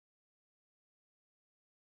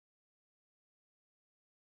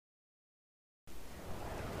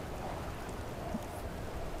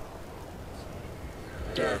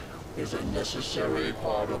Death is a necessary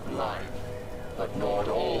part of life, but not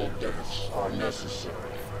all deaths are necessary.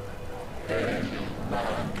 End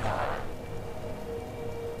mankind.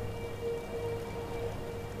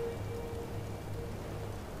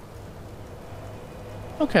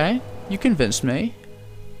 Okay, you convinced me.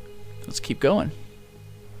 Let's keep going.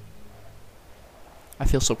 I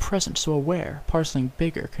feel so present, so aware, parceling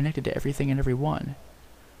bigger, connected to everything and everyone.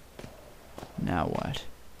 Now what?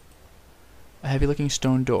 A heavy-looking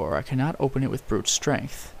stone door. I cannot open it with brute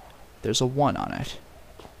strength. There's a 1 on it.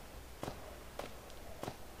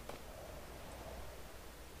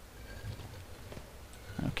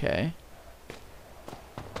 Okay.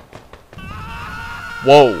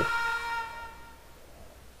 Whoa!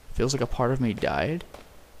 Feels like a part of me died.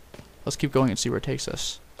 Let's keep going and see where it takes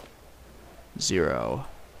us. 0.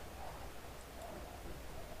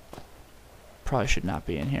 Probably should not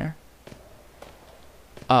be in here.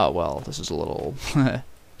 Oh, well, this is a little...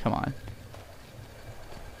 Come on.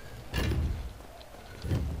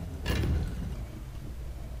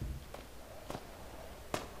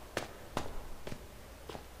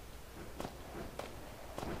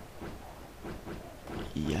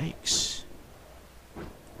 Yikes.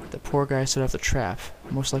 The poor guy set off the trap,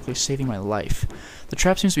 most likely saving my life. The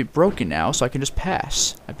trap seems to be broken now, so I can just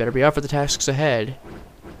pass. I better be up for the tasks ahead.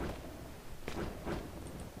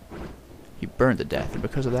 He burned to death, and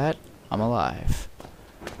because of that, I'm alive.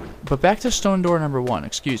 But back to stone door number 1,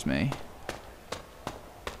 excuse me.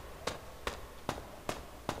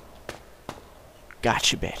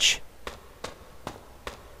 Gotcha, bitch.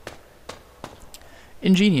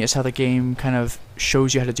 Ingenious how the game kind of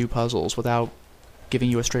shows you how to do puzzles without giving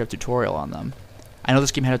you a straight-up tutorial on them. I know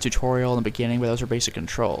this game had a tutorial in the beginning, but those are basic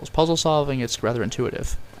controls. Puzzle solving, it's rather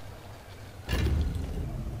intuitive.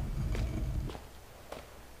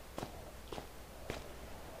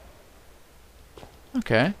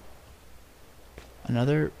 Okay.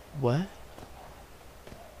 Another... what?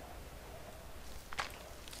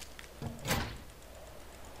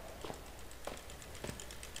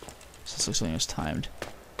 This looks like something was timed.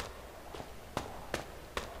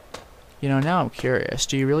 You know, now I'm curious.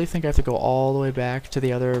 Do you really think I have to go all the way back to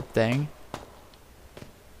the other thing?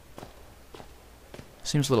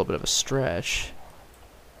 Seems a little bit of a stretch.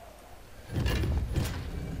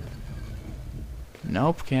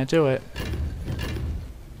 Nope, can't do it.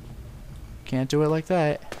 Can't do it like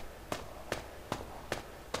that.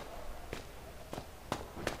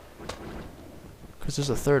 Because there's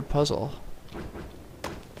a third puzzle.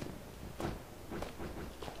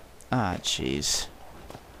 Ah, jeez.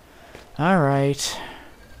 Alright.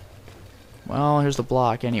 Well, here's the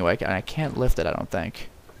block anyway, and I can't lift it, I don't think.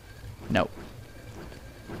 Nope.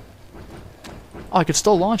 Oh, I could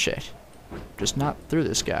still launch it. Just not through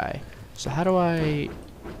this guy. So how do I...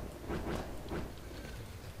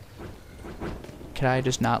 Can I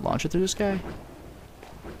just not launch it through this guy?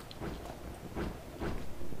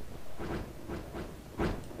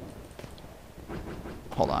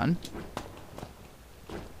 Hold on.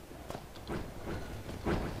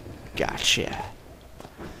 Gotcha.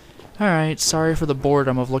 Alright, sorry for the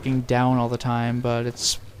boredom of looking down all the time, but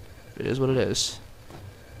it is what it is.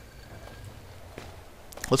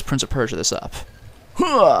 Let's Prince of Persia this up.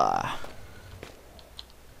 Huh!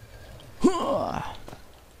 Huh!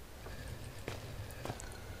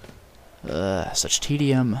 Such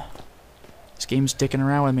tedium. This game's dicking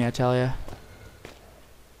around with me, I tell ya.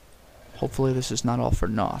 Hopefully this is not all for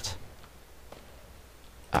naught.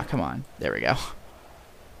 Ah, come on. There we go.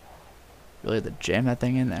 Really had to jam that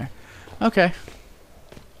thing in there. Okay.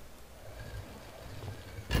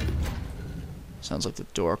 Sounds like the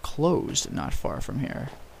door closed not far from here.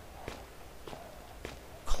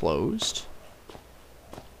 Closed?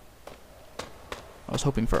 I was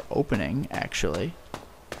hoping for opening, actually.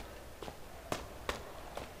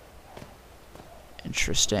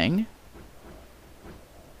 Interesting.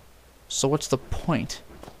 So what's the point?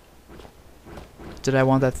 Did I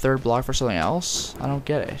want that third block for something else? I don't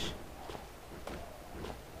get it.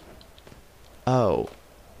 Oh.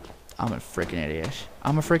 I'm a freaking idiot.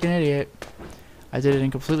 I'm a freaking idiot. I did it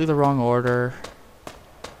in completely the wrong order.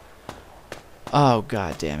 Oh,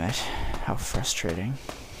 god damn it. How frustrating.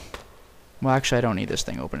 Well, actually, I don't need this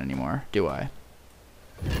thing open anymore, do I?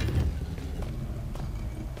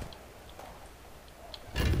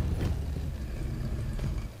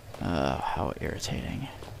 Oh, how irritating.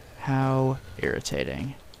 How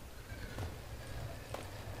irritating.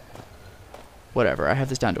 Whatever, I have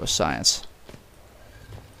this down to a science.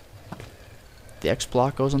 The X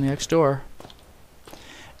block goes on the X door.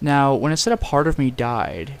 Now, when it said a part of me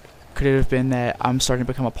died, could it have been that I'm starting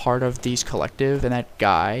to become a part of these collective, and that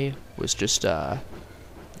guy was just,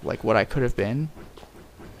 like what I could have been.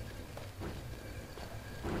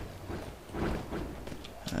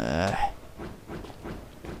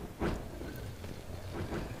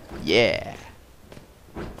 Yeah.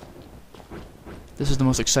 This is the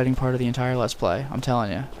most exciting part of the entire Let's Play. I'm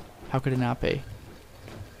telling you. How could it not be?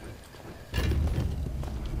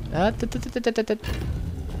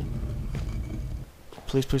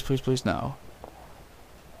 Please, please, please, please, no.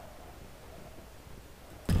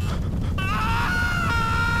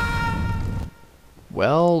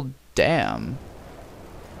 Well, damn.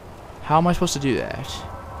 How am I supposed to do that?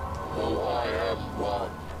 Though I am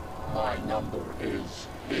one, my number is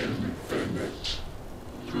infinite.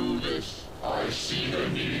 Through this, I see the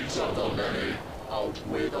needs of the many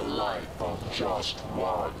outweigh the life of just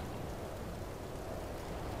one.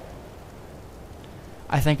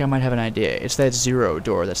 I think I might have an idea. It's that 0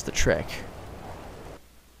 door that's the trick.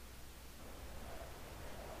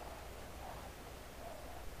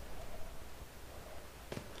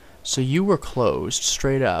 So you were closed,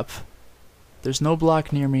 straight up. There's no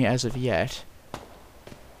block near me as of yet.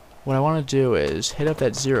 What I want to do is hit up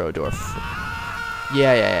that 0 door.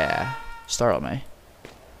 Yeah. Startle me.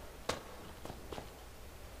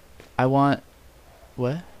 I want...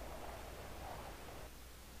 What?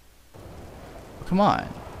 Come on.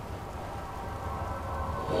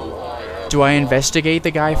 Do I investigate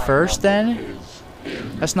the guy first then?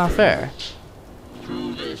 That's not fair.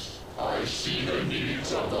 Through this, I see the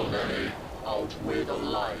needs of the many outweigh the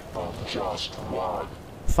life of just one.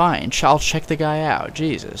 Fine, I'll check the guy out.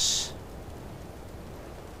 Jesus.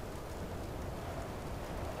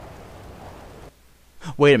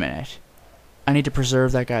 Wait a minute. I need to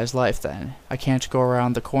preserve that guy's life then. I can't go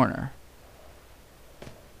around the corner.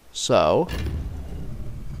 So...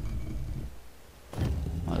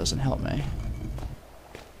 Well, that doesn't help me.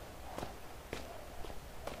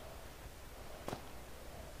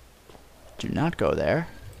 Do not go there.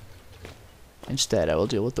 Instead, I will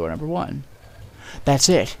deal with door number 1. That's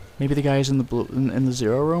it. Maybe the guy is in the blue, in the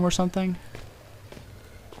 0 room or something.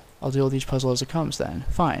 I'll deal with each puzzle as it comes then.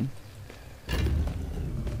 Fine.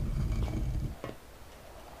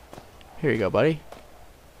 Here you go, buddy.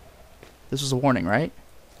 This was a warning, right?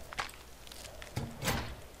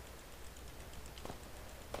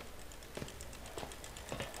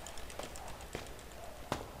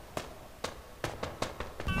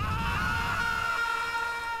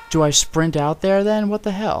 Do I sprint out there then? What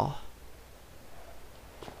the hell?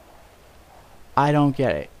 I don't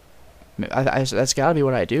get it. That's gotta be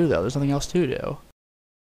what I do, though. There's nothing else to do.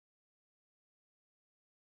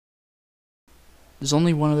 There's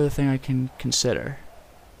only one other thing I can consider.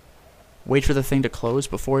 Wait for the thing to close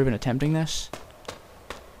before even attempting this?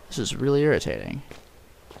 This is really irritating.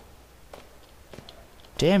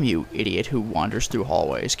 Damn you, idiot who wanders through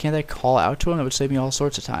hallways. Can't I call out to him? That would save me all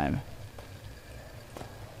sorts of time.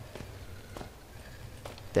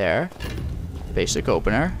 There. Basic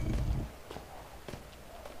opener.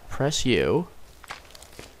 Press U.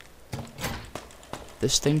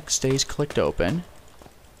 This thing stays clicked open.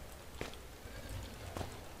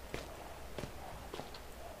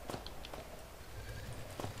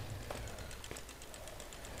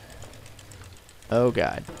 Oh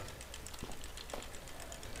god.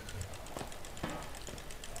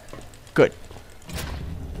 Good.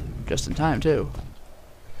 Just in time too.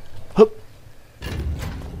 Hup.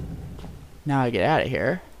 Now I get out of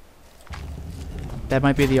here. That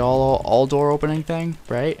might be the all door opening thing,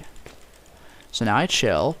 right? So now I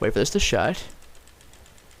chill, wait for this to shut.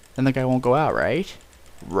 Then the guy won't go out, right?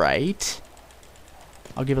 Right?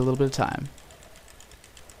 I'll give it a little bit of time.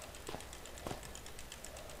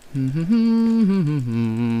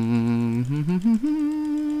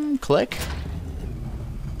 Click.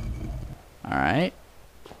 Alright.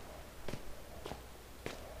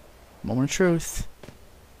 Moment of truth.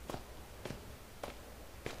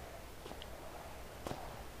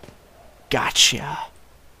 Gotcha.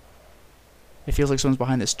 It feels like someone's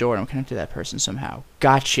behind this door and I'm connected to that person somehow.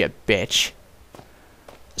 Gotcha, bitch.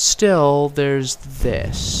 Still, there's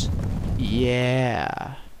this.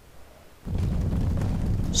 Yeah.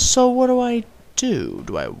 So what do I do?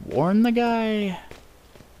 Do I warn the guy?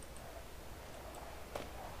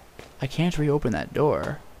 I can't reopen that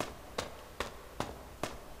door.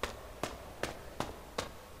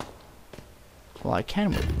 Well, I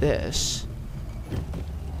can with this.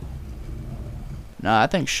 Nah,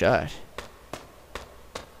 that thing's shut.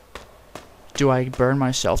 Do I burn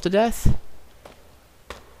myself to death?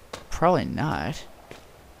 Probably not.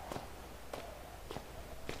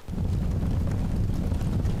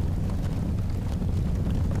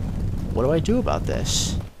 What do I do about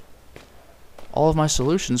this? All of my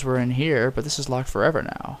solutions were in here, but this is locked forever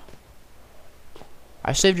now.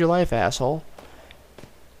 I saved your life, asshole.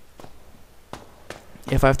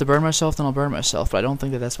 If I have to burn myself, then I'll burn myself, but I don't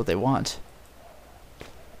think that that's what they want.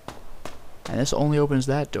 And this only opens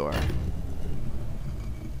that door.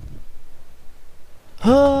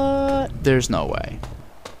 There's no way.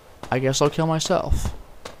 I guess I'll kill myself.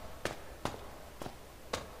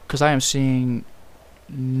 Because I am seeing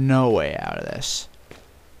no way out of this.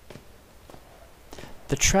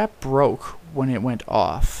 The trap broke when it went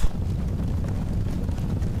off.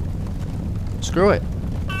 Screw it.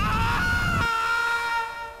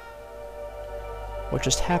 What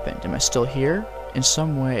just happened? Am I still here? In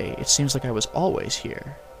some way, it seems like I was always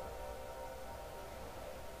here.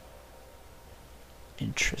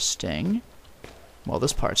 Interesting. Well,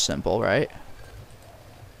 this part's simple, right?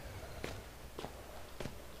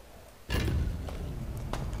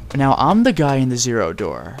 Now, I'm the guy in the 0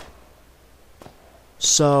 door.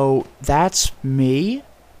 So, that's me?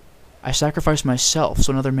 I sacrificed myself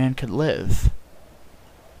so another man could live.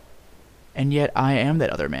 And yet, I am that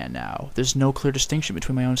other man now. There's no clear distinction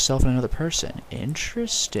between my own self and another person.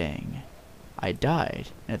 Interesting. I died,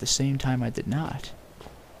 and at the same time I did not.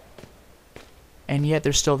 And yet,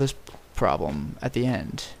 there's still this problem at the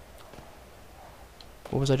end.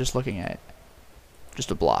 What was I just looking at?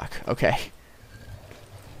 Just a block. Okay.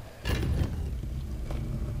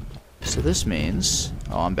 So this means...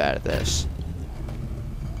 Oh, I'm bad at this.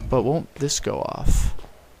 But won't this go off?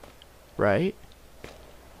 Right?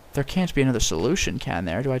 There can't be another solution, can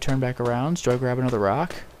there? Do I turn back around? Do I grab another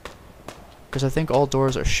rock? Because I think all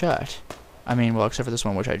doors are shut. I mean, well, except for this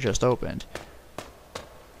one, which I just opened.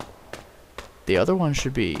 The other one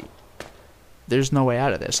should be... There's no way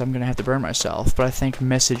out of this. I'm going to have to burn myself. But I think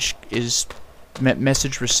message is...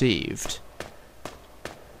 message received.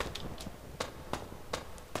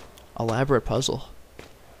 Elaborate puzzle.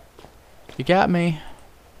 You got me.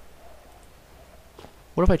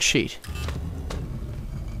 What if I cheat?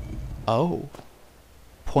 Oh.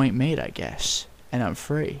 Point made, I guess. And I'm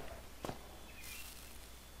free.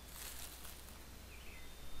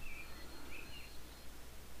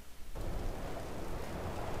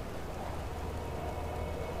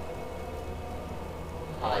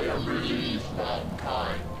 I am relieved,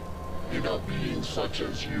 mankind. In a being such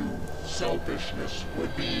as you, selfishness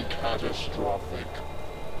would be catastrophic.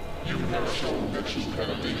 You have shown that you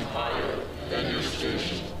can be higher than your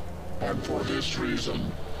station, and for this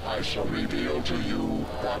reason, I shall reveal to you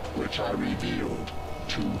that which I revealed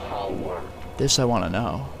to Howard. This I want to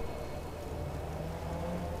know.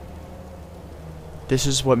 This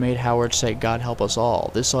is what made Howard say, "God help us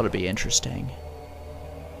all." This ought to be interesting.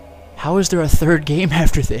 How is there a third game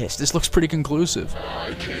after this? This looks pretty conclusive.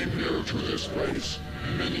 I came here to this place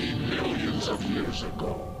many millions of years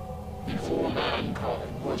ago, before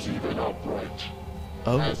mankind was even upright.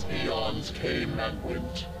 Oh. As eons came and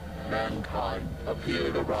went, mankind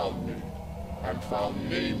appeared around me and found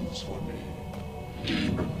names for me.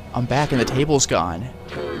 Demon. I'm back and the table's gone.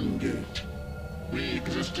 Turngate. We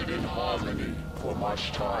existed in harmony for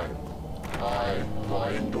much time. I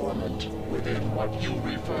lying dormant within what you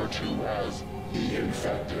refer to as the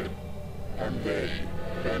infected, and they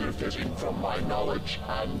benefiting from my knowledge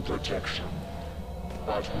and protection.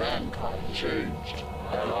 But mankind changed,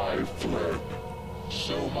 and I fled.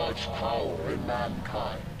 So much power in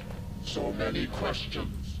mankind, so many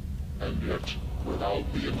questions, and yet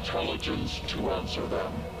without the intelligence to answer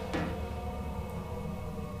them.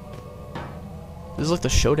 This is like the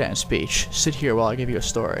showdown speech. Sit here while I give you a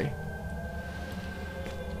story.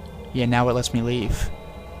 Yeah, now it lets me leave.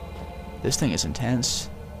 This thing is intense.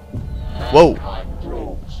 Whoa! Mankind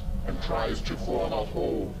grows and tries to form a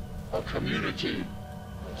whole, a community.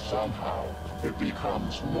 Somehow, it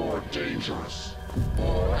becomes more dangerous,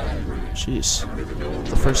 more angry. Jeez. And with no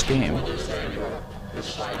The first game. direction for this anger,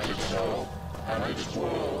 besides itself and its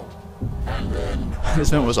world. And then This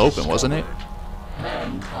vent was open, wasn't it?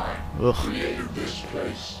 mankind Ugh. created this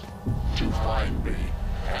place to find me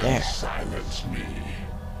and There. silence me.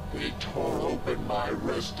 They tore open my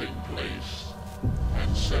resting place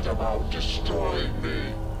and set about destroying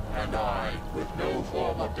me, and I, with no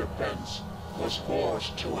form of defense, was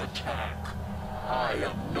forced to attack. I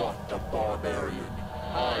am not the barbarian.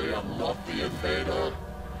 I am not the invader.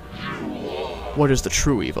 You are. What is the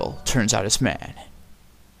true evil? Turns out it's man.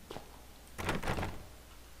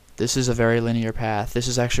 This is a very linear path. This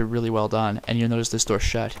is actually really well done. And you'll notice this door's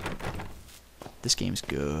shut. This game's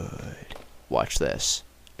good. Watch this.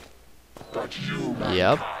 But you, mankind,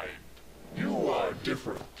 Yep. you are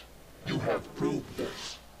different. You have proved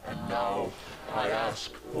this, and now I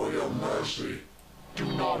ask for your mercy. Do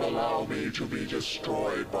not allow me to be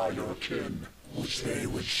destroyed by your kin, which they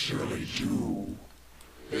would surely do.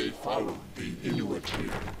 They followed the Inuit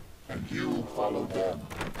here, and you followed them.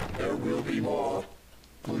 There will be more.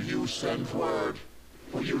 Will you send word?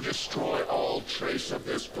 Will you destroy all trace of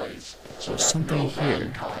this place, so that something no here.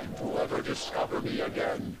 mankind will ever discover me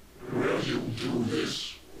again? Will you do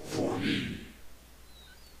this for me?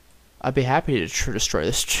 I'd be happy to destroy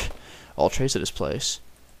this, all trace of this place.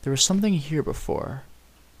 There was something here before.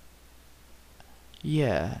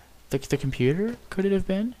 Yeah, the computer? Could it have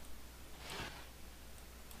been?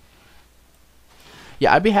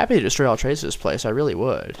 Yeah, I'd be happy to destroy all traces of this place. I really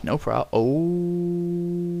would. No problem.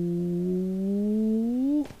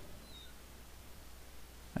 Oh.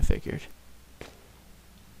 I figured.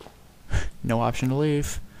 No option to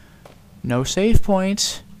leave. No save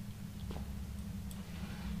point.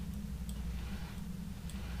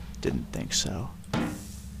 Didn't think so.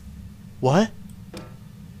 What?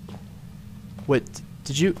 Wait,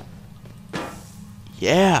 did you...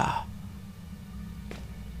 Yeah.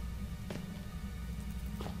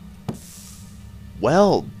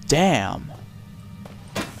 Well, damn.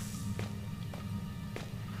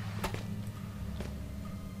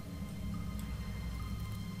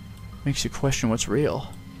 Makes you question what's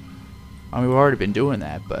real. I mean, we've already been doing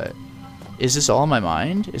that, but... Is this all in my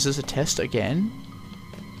mind? Is this a test again?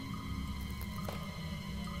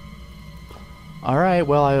 Alright,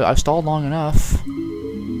 well, I've stalled long enough.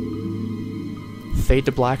 Fade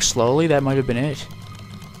to black slowly, that might have been it.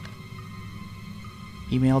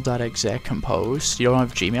 Email.exec composed. You don't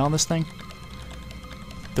have Gmail on this thing?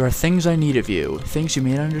 There are things I need of you. Things you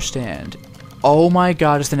may not understand. Oh my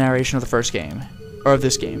god, it's the narration of the first game. Or of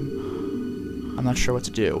this game. I'm not sure what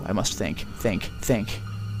to do. I must think. Think.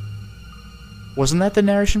 Wasn't that the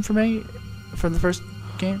narration for me? From the first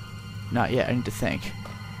game? Not yet, I need to think.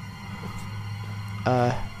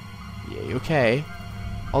 Yeah, you okay?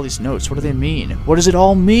 All these notes, what do they mean? What does it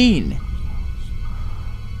all mean?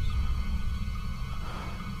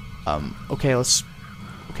 Okay, let's...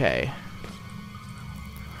 Okay.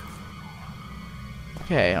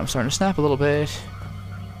 Okay, I'm starting to snap a little bit.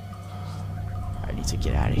 I need to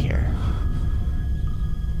get out of here.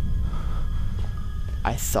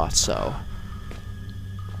 I thought so.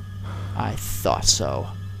 I thought so.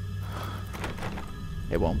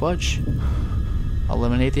 It won't budge.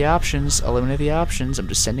 Eliminate the options. Eliminate the options. I'm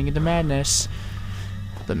descending into madness.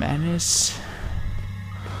 The madness...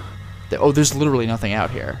 Oh, there's literally nothing out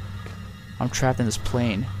here. I'm trapped in this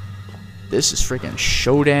plane. This is freaking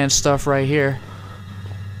Shodan stuff right here.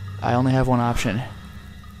 I only have one option.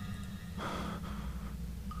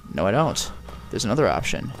 No, I don't. There's another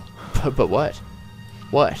option. But what?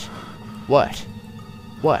 What? What?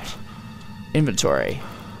 What? Inventory.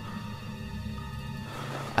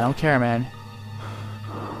 I don't care, man.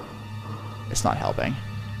 It's not helping.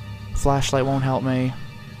 Flashlight won't help me.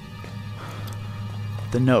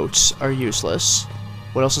 The notes are useless.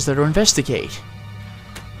 What else is there to investigate?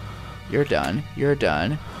 You're done. You're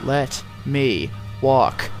done. Let me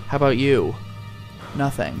walk. How about you?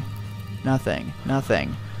 Nothing. Nothing.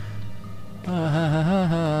 Nothing.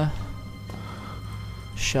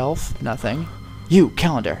 Shelf. Nothing. You,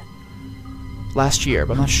 calendar. Last year,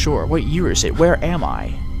 but I'm not sure. What year is it? Where am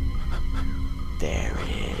I? There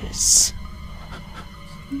it is.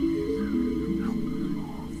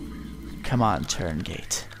 Come on,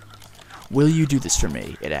 Turngate. Will you do this for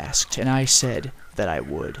me? It asked, and I said that I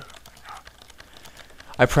would.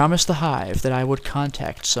 I promised the Hive that I would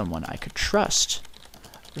contact someone I could trust,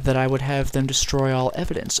 that I would have them destroy all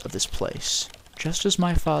evidence of this place, just as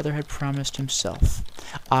my father had promised himself.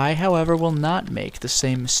 I, however, will not make the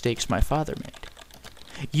same mistakes my father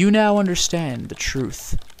made. You now understand the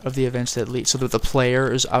truth of the events that lead, so that the player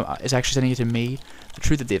is actually sending it to me, the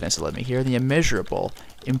truth of the events that led me here, the immeasurable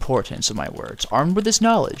importance of my words. Armed with this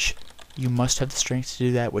knowledge, you must have the strength to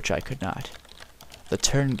do that which I could not. The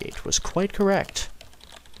Turngate was quite correct.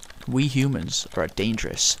 We humans are a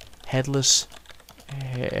dangerous, headless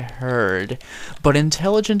herd, but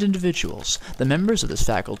intelligent individuals. The members of this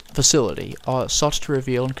facility sought to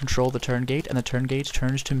reveal and control the Turngate, and the Turngate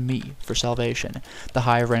turned to me for salvation. The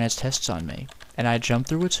Hive ran its tests on me, and I jumped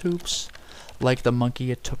through its hoops like the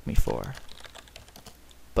monkey it took me for.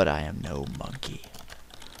 But I am no monkey.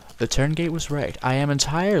 The Turngate was right. I am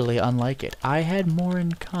entirely unlike it. I had more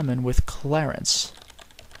in common with Clarence.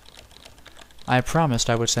 I promised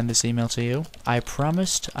I would send this email to you. I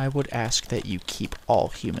promised I would ask that you keep all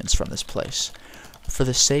humans from this place, for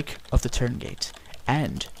the sake of the Turngate,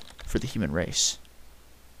 and for the human race.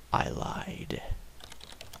 I lied.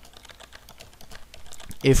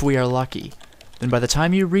 If we are lucky, then by the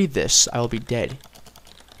time you read this, I will be dead.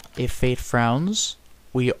 If fate frowns,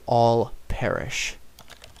 we all perish.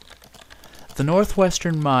 The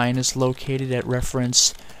northwestern mine is located at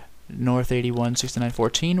reference North 81, 69,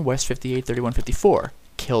 14, West 58, 31, 54.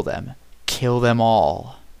 Kill them. Kill them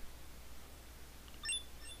all.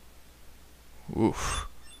 Oof.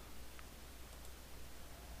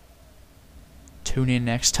 Tune in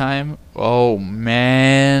next time. Oh,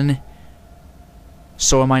 man.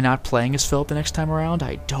 So am I not playing as Philip the next time around?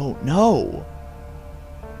 I don't know.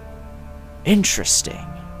 Interesting.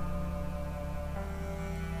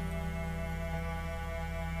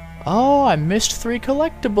 Oh, I missed 3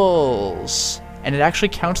 collectibles. And it actually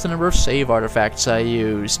counts the number of save artifacts I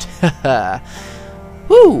used.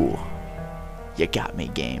 Woo! You got me,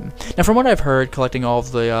 game. Now, from what I've heard, collecting all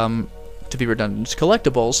of the, to be redundant,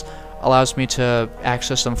 collectibles allows me to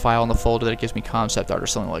access some file in the folder that gives me concept art or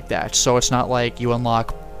something like that. So it's not like you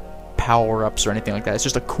unlock power-ups or anything like that. It's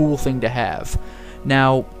just a cool thing to have.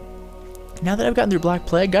 Now that I've gotten through Black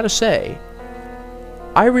Plague, gotta say,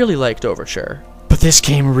 I really liked Overture. But this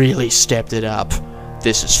game really stepped it up.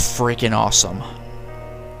 This is freaking awesome.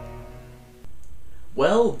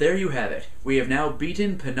 Well, there you have it. We have now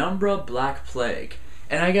beaten Penumbra Black Plague.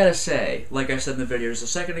 And I gotta say, like I said in the video just a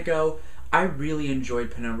second ago, I really enjoyed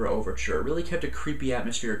Penumbra Overture. It really kept a creepy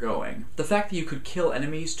atmosphere going. The fact that you could kill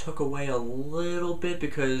enemies took away a little bit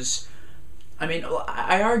because, I mean,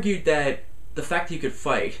 I argued that the fact that you could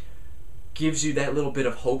fight gives you that little bit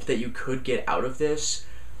of hope that you could get out of this,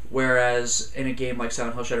 whereas in a game like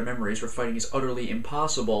Silent Hill Shattered Memories, where fighting is utterly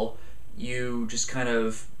impossible, you just kind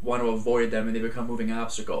of want to avoid them and they become moving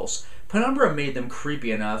obstacles. Penumbra made them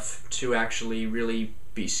creepy enough to actually really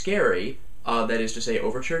be scary, that is to say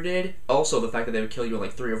Overture did. Also, the fact that they would kill you in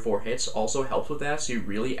like 3 or 4 hits also helped with that, so you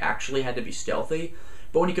really actually had to be stealthy.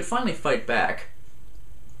 But when you could finally fight back,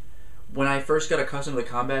 when I first got accustomed to the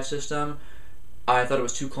combat system, I thought it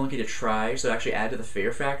was too clunky to try, so it actually added to the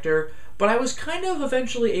fear factor. But I was kind of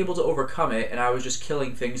eventually able to overcome it, and I was just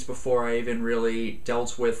killing things before I even really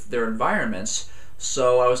dealt with their environments,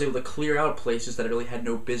 so I was able to clear out places that I really had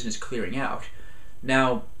no business clearing out.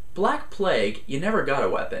 Now, Black Plague, you never got a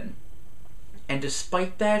weapon, and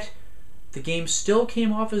despite that, the game still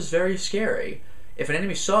came off as very scary. If an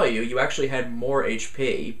enemy saw you, you actually had more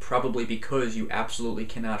HP, probably because you absolutely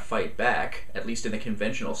cannot fight back, at least in the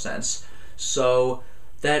conventional sense. So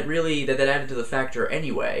that really, that added to the factor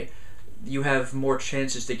anyway. You have more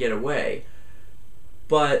chances to get away.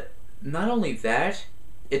 But not only that,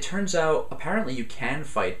 it turns out apparently you can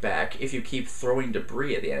fight back if you keep throwing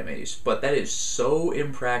debris at the enemies, but that is so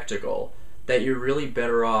impractical that you're really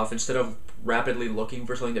better off, instead of rapidly looking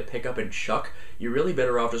for something to pick up and chuck, you're really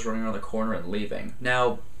better off just running around the corner and leaving.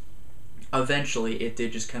 Now, eventually it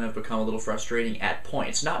did just kind of become a little frustrating at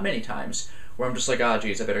points, not many times, where I'm just like, ah,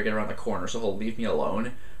 geez, I better get around the corner so he'll leave me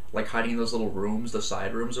alone, like hiding in those little rooms, the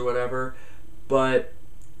side rooms or whatever. But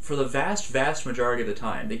for the vast majority of the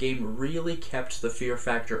time, the game really kept the fear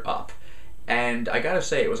factor up. And I gotta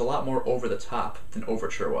say, it was a lot more over the top than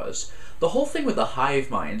Overture was. The whole thing with the hive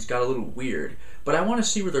minds got a little weird, but I want to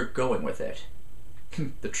see where they're going with it.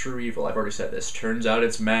 The true evil, I've already said this, turns out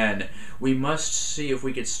it's man. We must see if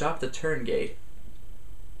we could stop the turn gate.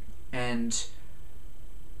 And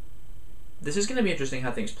this is going to be interesting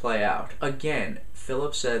how things play out. Again,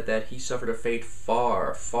 Philip said that he suffered a fate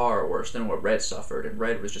far, far worse than what Red suffered, and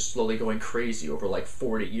Red was just slowly going crazy over like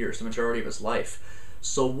 40 years, the majority of his life.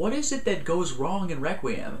 So what is it that goes wrong in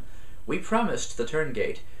Requiem? We promised the turn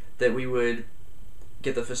gate that we would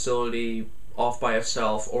get the facility off by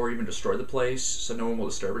itself or even destroy the place so no one will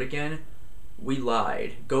disturb it again. We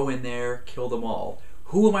lied. Go in there, kill them all.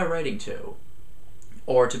 Who am I writing to?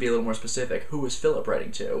 Or to be a little more specific, who is Philip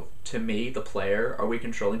writing to? To me, the player? Are we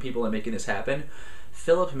controlling people and making this happen?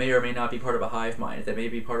 Philip may or may not be part of a hive mind. That may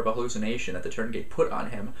be part of a hallucination that the turn gate put on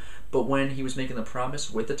him. But when he was making the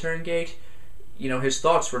promise with the turn gate, you know, his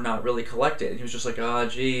thoughts were not really collected. He was just like, ah,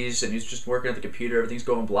 geez, and he's just working at the computer, everything's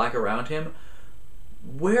going black around him.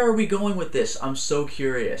 Where are we going with this? I'm so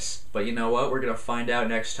curious. But you know what? We're going to find out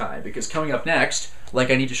next time. Because coming up next, like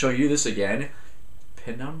I need to show you this again,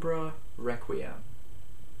 Penumbra Requiem.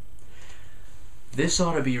 This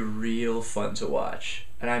ought to be real fun to watch.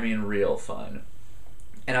 And I mean real fun.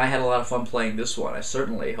 And I had a lot of fun playing this one. I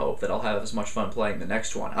certainly hope that I'll have as much fun playing the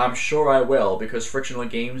next one. I'm sure I will, because Frictional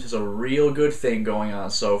Games is a real good thing going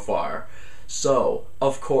on so far. So,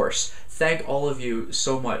 of course, thank all of you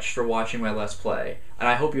so much for watching my Let's Play, and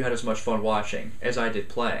I hope you had as much fun watching as I did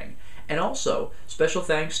playing. And also, special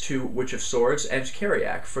thanks to Witch of Swords and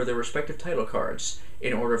Kariak for their respective title cards,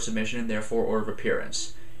 in order of submission and therefore order of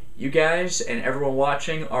appearance. You guys and everyone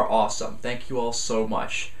watching are awesome. Thank you all so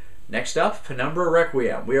much. Next up, Penumbra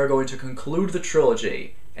Requiem. We are going to conclude the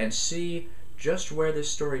trilogy and see just where this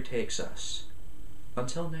story takes us.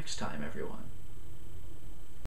 Until next time, everyone.